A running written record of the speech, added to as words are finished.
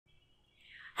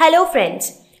Hello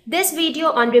friends, this video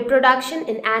on reproduction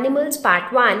in animals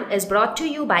part 1 is brought to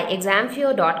you by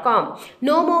examfear.com.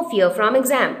 No more fear from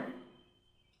exam.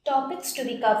 Topics to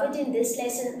be covered in this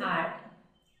lesson are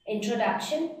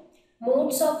introduction,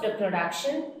 modes of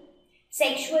reproduction,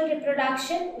 sexual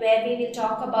reproduction where we will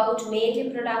talk about male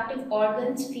reproductive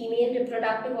organs, female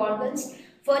reproductive organs,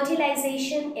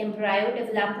 fertilization, embryo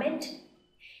development,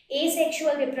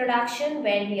 asexual reproduction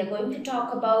where we are going to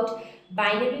talk about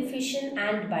binary fission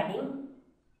and budding.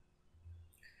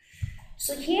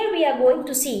 So here we are going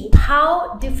to see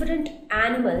how different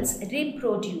animals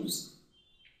reproduce.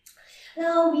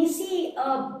 Now we see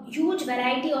a huge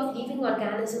variety of living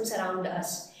organisms around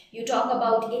us. You talk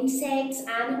about insects,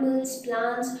 animals,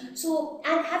 plants.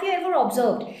 And have you ever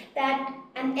observed that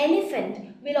an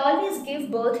elephant will always give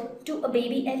birth to a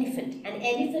baby elephant? An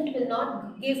elephant will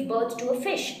not give birth to a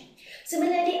fish.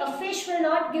 Similarly, a fish will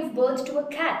not give birth to a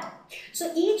cat.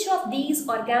 So each of these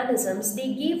organisms,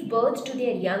 they give birth to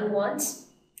their young ones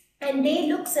and they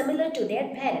look similar to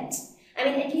their parents. I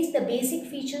mean, at least the basic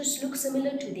features look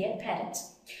similar to their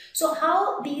parents. So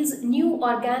how these new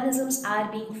organisms are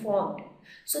being formed?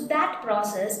 So that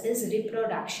process is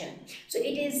reproduction. So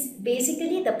it is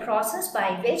basically the process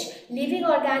by which living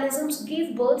organisms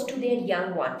give birth to their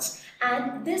young ones,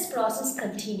 and this process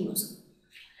continues.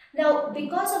 Now,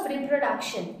 because of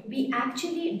reproduction, we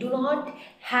actually do not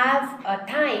have a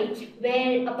time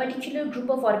where a particular group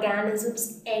of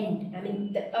organisms end. I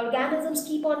mean, the organisms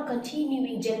keep on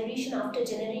continuing generation after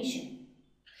generation.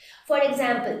 For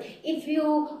example, if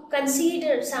you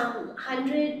consider some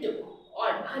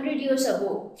 100 years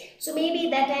ago, so maybe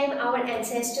that time our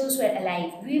ancestors were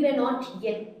alive. We were not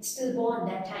yet still born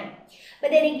that time.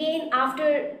 But then again,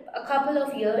 after a couple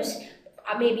of years,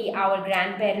 maybe our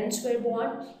grandparents were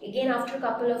born. Again, after a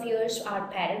couple of years, our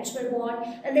parents were born,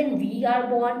 and then we are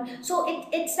born. So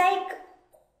it's like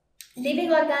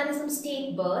living organisms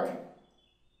take birth.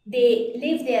 They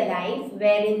live their life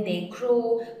wherein they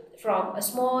grow from a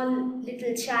small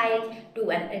little child to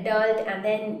an adult, and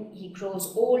then he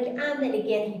grows old, and then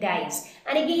again he dies,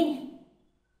 and again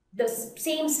the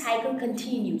same cycle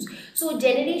continues. So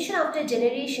generation after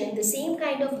generation, the same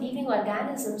kind of living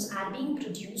organisms are being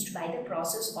produced by the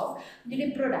process of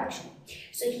reproduction.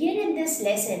 So here in this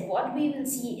lesson, what we will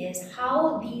see is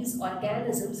how these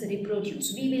organisms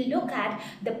reproduce. We will look at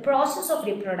the process of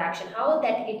reproduction, how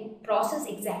that process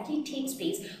exactly takes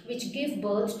place, which give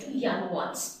birth to young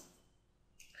ones.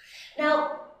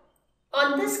 Now,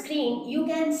 on the screen, you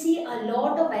can see a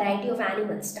lot of variety of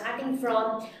animals, starting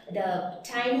from the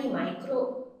tiny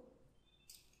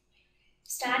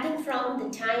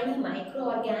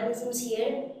microorganisms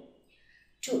here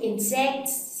to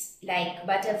insects like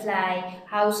butterfly,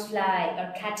 housefly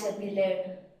or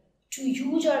caterpillar, to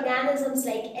huge organisms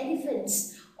like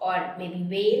elephants or maybe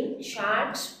whale,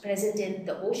 sharks present in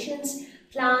the oceans,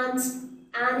 plants,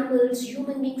 animals,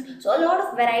 human beings. So a lot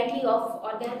of variety of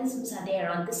organisms are there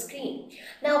on the screen.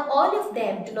 Now all of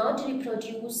them do not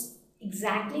reproduce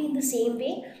exactly in the same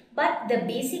way, but the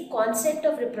basic concept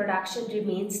of reproduction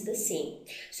remains the same.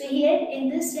 So here in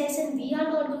this lesson, we are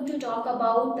not going to talk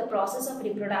about the process of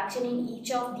reproduction in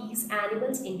each of these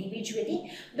animals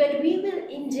individually, but we will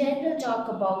in general talk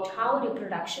about how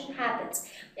reproduction happens.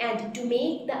 And to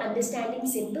make the understanding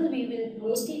simple, we will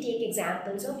mostly take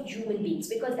examples of human beings,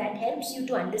 because that helps you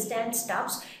to understand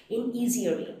stuffs in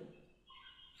easier way.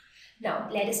 Now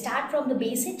let us start from the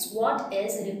basics. What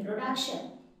is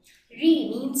reproduction?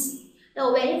 Means,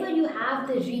 now wherever you have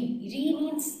the re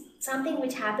means something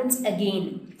which happens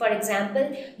again. For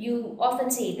example, you often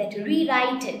say that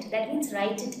rewrite it, that means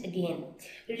write it again.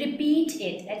 Repeat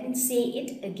it, that means say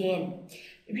it again.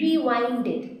 Rewind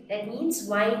it, that means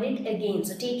wind it again,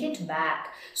 so take it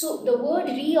back. So the word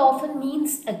re often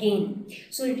means again.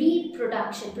 So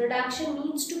reproduction, production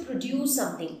means to produce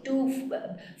something,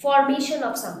 to formation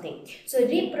of something. So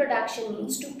reproduction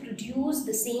means to produce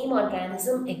the same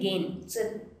organism again. So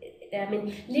I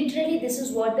mean, literally this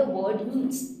is what the word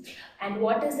means. And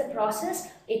what is the process?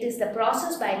 It is the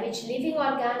process by which living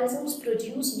organisms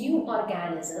produce new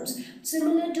organisms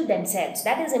similar to themselves.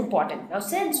 That is important. Now,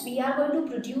 since we are going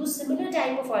to produce similar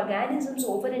type of organisms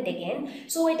over and again,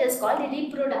 so it is called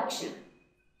reproduction.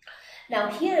 Now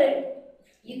here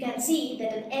you can see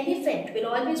that an elephant will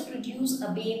always produce a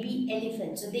baby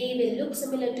elephant. So they will look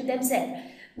similar to themselves.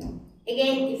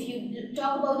 Again, if you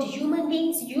talk about human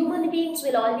beings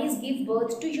will always give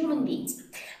birth to human beings.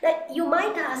 Now, you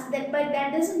might ask that, but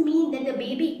that doesn't mean that the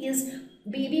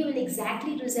baby will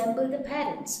exactly resemble the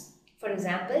parents. For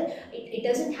example, it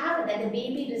doesn't happen that the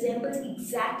baby resembles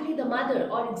exactly the mother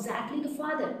or exactly the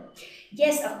father.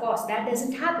 Yes, of course, that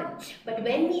doesn't happen. But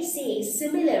when we say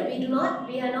similar,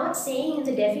 we are not saying in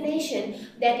the definition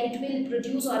that it will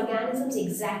produce organisms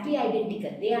exactly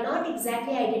identical. They are not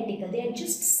exactly identical, they are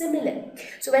just similar.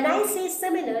 So when I say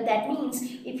similar, that means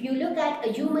if you look at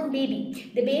a human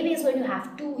baby, the baby is going to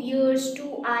have 2 ears,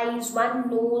 2 eyes, one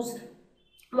nose,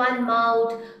 one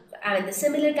mouth, and the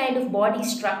similar kind of body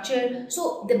structure.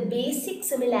 So the basic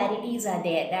similarities are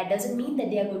there. That doesn't mean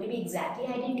that they are going to be exactly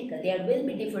identical. There will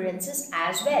be differences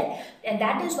as well, and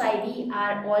that is why we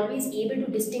are always able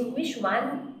to distinguish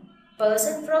one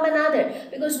person from another,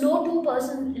 because no two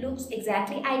person looks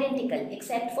exactly identical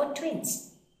except for twins.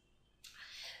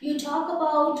 You talk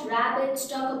about rabbits,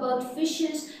 talk about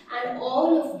fishes, and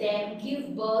all of them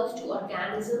give birth to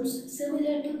organisms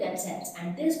similar to themselves,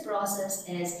 and this process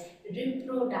is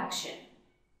reproduction.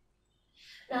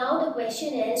 Now the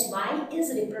question is, why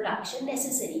is reproduction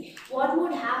necessary? What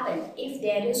would happen if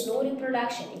there is no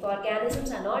reproduction? If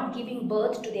organisms are not giving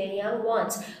birth to their young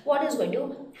ones, what is going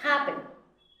to happen?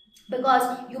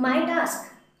 Because you might ask,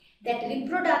 that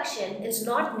reproduction is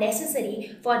not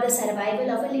necessary for the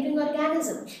survival of a living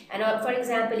organism. And for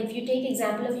example, if you take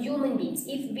example of human beings,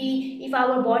 if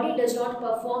our body does not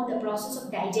perform the process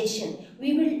of digestion,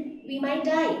 we might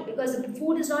die, because the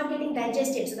food is not getting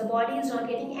digested, so the body is not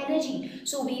getting energy,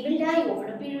 so we will die over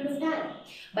a period of time.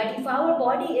 But if our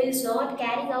body is not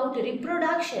carrying out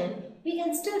reproduction, we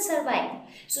can still survive.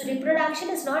 So reproduction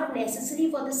is not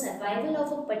necessary for the survival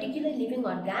of a particular living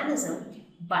organism,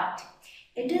 but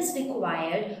it is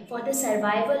required for the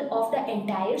survival of the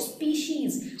entire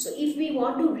species. So if we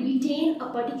want to retain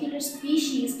a particular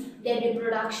species, then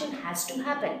reproduction has to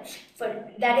happen.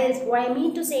 That is what I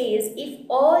mean to say is, if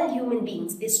all human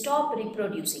beings, they stop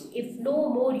reproducing, if no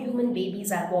more human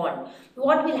babies are born,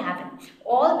 what will happen?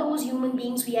 All those human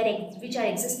beings which are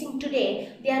existing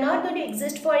today, they are not going to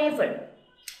exist forever,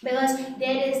 because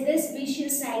there is this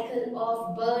vicious cycle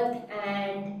of birth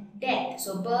and death.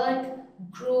 So birth,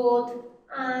 growth,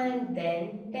 and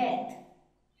then death.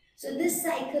 So this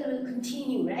cycle will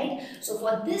continue, right? So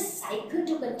for this cycle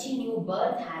to continue,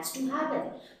 birth has to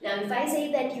happen. Now if I say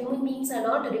that human beings are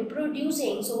not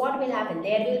reproducing, so what will happen?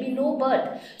 There will be no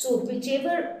birth. So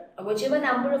whichever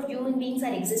number of human beings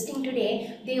are existing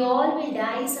today, they all will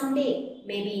die someday.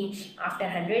 Maybe after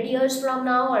 100 years from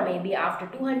now, or maybe after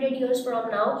 200 years from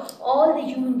now, all the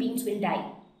human beings will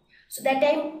die. So that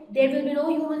time there will be no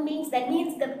human beings. That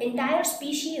means the entire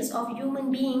species of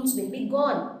human beings will be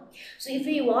gone. So if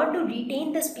we want to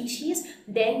retain the species,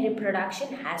 then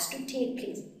reproduction has to take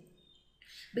place.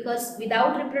 Because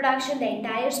without reproduction, the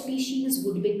entire species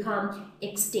would become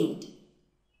extinct.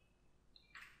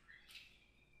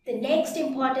 The next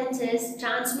importance is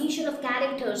transmission of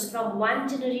characters from one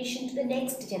generation to the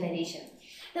next generation.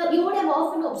 Now, you would have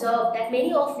often observed that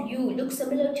many of you look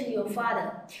similar to your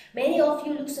father. Many of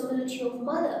you look similar to your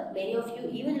mother. Many of you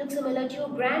even look similar to your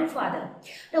grandfather.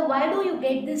 Now, why do you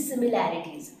get these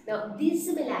similarities? Now, these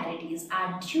similarities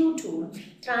are due to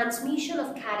transmission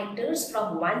of characters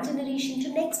from one generation to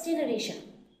next generation.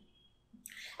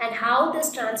 And how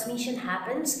this transmission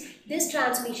happens? This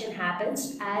transmission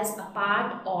happens as a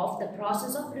part of the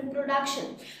process of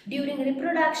reproduction. During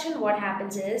reproduction, what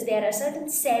happens is there are certain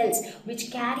cells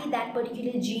which carry that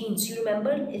particular genes. You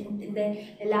remember in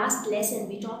the last lesson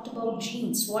we talked about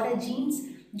genes. What are genes?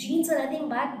 Genes are nothing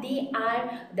but they are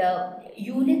the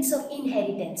units of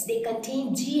inheritance. They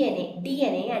contain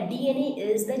DNA, and DNA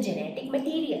is the genetic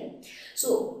material.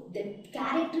 So the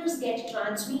characters get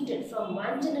transmitted from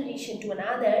one generation to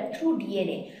another through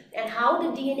DNA. And how the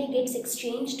DNA gets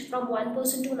exchanged from one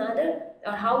person to another,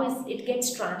 or how it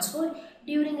gets transferred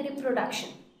during reproduction.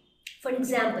 For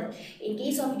example, in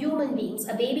case of human beings,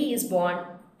 a baby is born,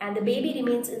 and the baby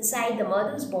remains inside the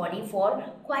mother's body for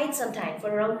quite some time, for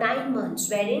around 9 months,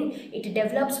 wherein it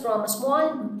develops from a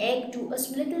small egg to a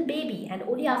little baby, and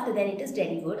only after then it is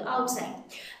delivered outside.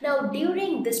 Now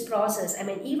during this process,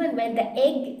 even when the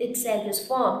egg itself is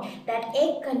formed, that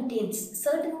egg contains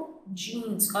certain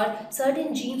genes, or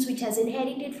certain genes which has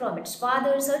inherited from its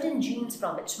father, certain genes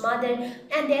from its mother,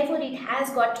 and therefore it has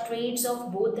got traits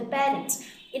of both the parents.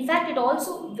 In fact, it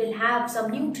also will have some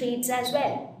new traits as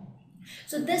well.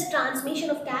 So this transmission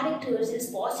of characters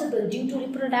is possible due to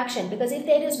reproduction, because if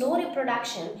there is no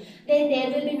reproduction, then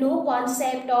there will be no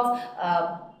concept of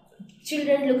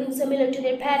children looking similar to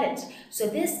their parents. So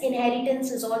this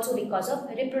inheritance is also because of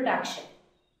reproduction.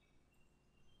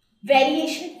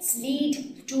 Variations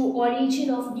lead to origin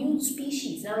of new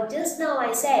species. Now, just now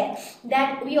I said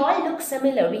that we all look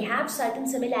similar. We have certain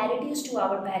similarities to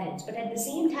our parents, but at the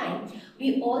same time,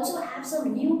 we also have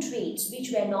some new traits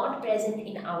which were not present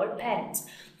in our parents.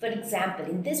 For example,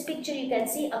 in this picture, you can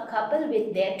see a couple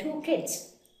with their 2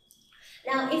 kids.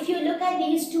 Now, if you look at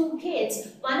these 2 kids,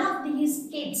 one of these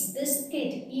kids, this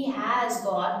kid, he has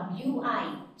got blue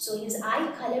eye. So his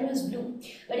eye color is blue.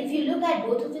 But if you look at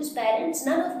both of his parents,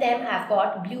 none of them have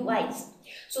got blue eyes.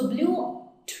 So blue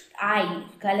eye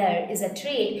color is a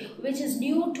trait which is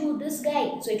new to this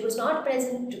guy. So it was not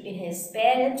present in his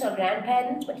parents or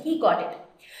grandparents, but he got it.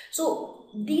 So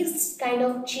these kind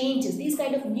of changes, these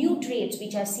kind of new traits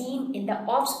which are seen in the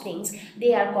offsprings,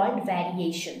 they are called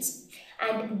variations.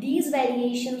 And these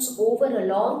variations over a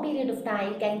long period of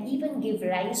time can even give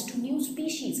rise to new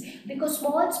species, because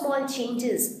small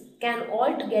changes can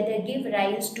altogether give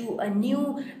rise to a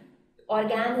new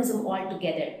organism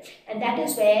altogether. And that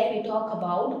is where we talk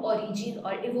about origin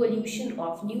or evolution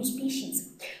of new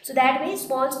species. So that way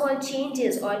small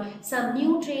changes or some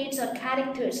new traits or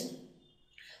characters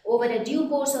over a due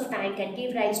course of time can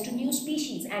give rise to new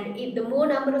species. And if the more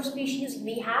number of species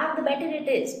we have, the better it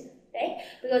is. Right?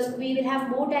 Because we will have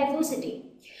more diversity.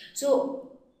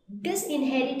 So this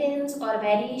inheritance or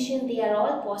variation, they are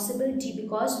all possible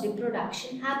because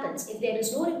reproduction happens. If there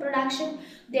is no reproduction,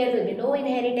 there will be no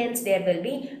inheritance, there will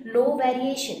be no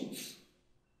variation.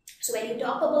 So when you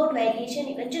talk about variation,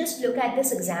 you can just look at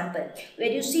this example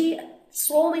where you see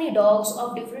so many dogs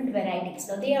of different varieties.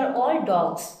 Now they are all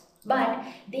dogs, but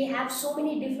they have so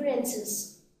many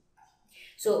differences.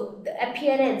 So the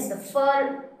appearance, the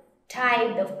fur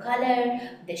type, the color,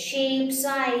 the shape,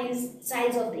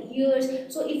 size of the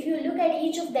ears. So if you look at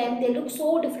each of them, they look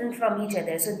so different from each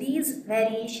other. So these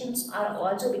variations are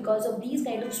also because of these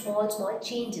kind of small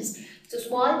changes. So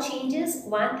small changes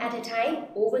one at a time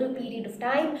over a period of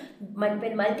time,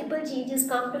 when multiple changes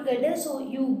come together, so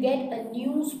you get a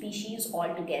new species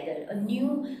altogether, a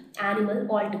new animal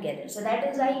altogether. So that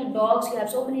is why in dogs you have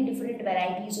so many different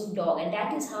varieties of dog, and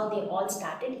that is how they all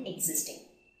started existing.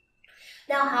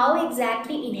 Now, how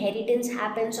exactly inheritance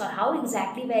happens or how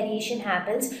exactly variation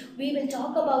happens, we will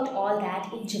talk about all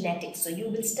that in genetics. So you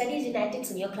will study genetics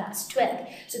in your class 12.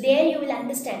 So there you will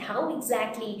understand how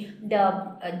exactly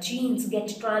the genes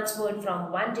get transferred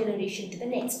from one generation to the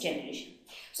next generation.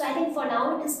 So I think for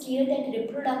now it is clear that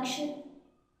reproduction,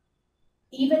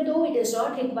 even though it is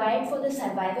not required for the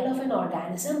survival of an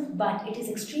organism, but it is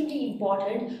extremely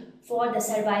important for the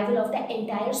survival of the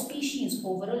entire species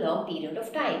over a long period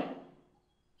of time.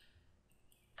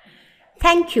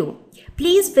 Thank you.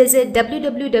 Please visit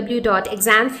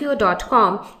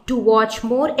www.examfear.com to watch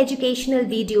more educational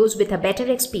videos with a better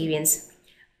experience.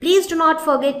 Please do not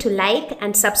forget to like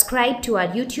and subscribe to our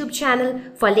YouTube channel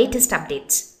for latest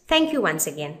updates. Thank you once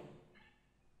again.